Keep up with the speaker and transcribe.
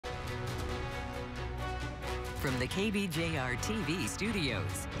From the KBJR TV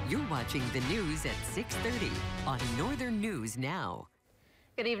studios, you're watching the news at 6:30 on Northern News Now.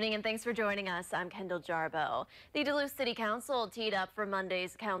 Good evening and thanks for joining us. I'm Kendall Jarbo. The Duluth City Council teed up for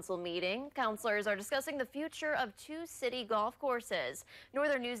Monday's council meeting. Councilors are discussing the future of two city golf courses.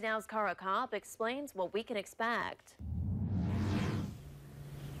 Northern News Now's Cara Kopp explains what we can expect.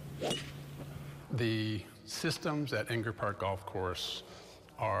 The systems at Inger Park Golf Course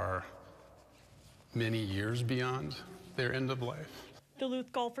are many years beyond their end of life.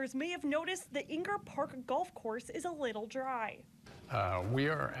 Duluth golfers may have noticed the Inger Park Golf Course is a little dry. We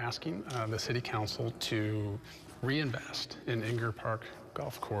are asking the City Council to reinvest in Inger Park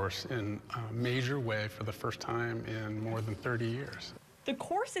Golf Course in a major way for the first time in more than 30 years. The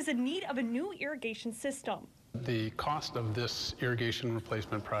course is in need of a new irrigation system. The cost of this irrigation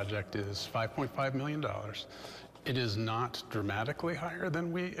replacement project is $5.5 million. It is not dramatically higher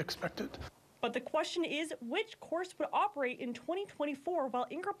than we expected. But the question is, which course would operate in 2024 while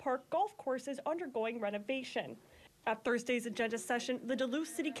Inger Park Golf Course is undergoing renovation? At Thursday's agenda session, the Duluth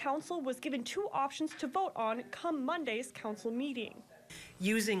City Council was given two options to vote on come Monday's council meeting.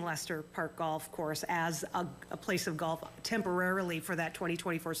 Using Lester Park Golf Course as a place of golf temporarily for that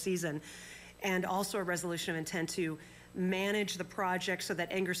 2024 season, and also a resolution of intent to manage the project so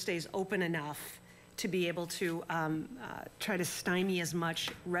that Inger stays open enough to be able to try to stymie as much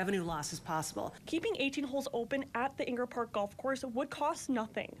revenue loss as possible. Keeping 18 holes open at the Inger Park Golf Course would cost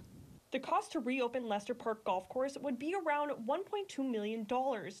nothing. The cost to reopen Lester Park Golf Course would be around $1.2 million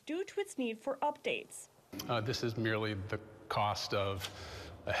due to its need for updates. This is merely the cost of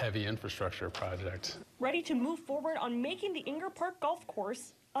a heavy infrastructure project. Ready to move forward on making the Inger Park Golf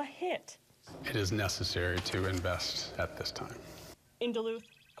Course a hit. It is necessary to invest at this time. In Duluth,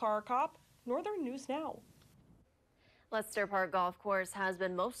 Cara Kopp, Northern News Now. Lester Park Golf Course has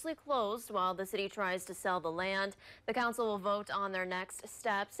been mostly closed while the city tries to sell the land. The council will vote on their next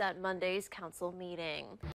steps at Monday's council meeting.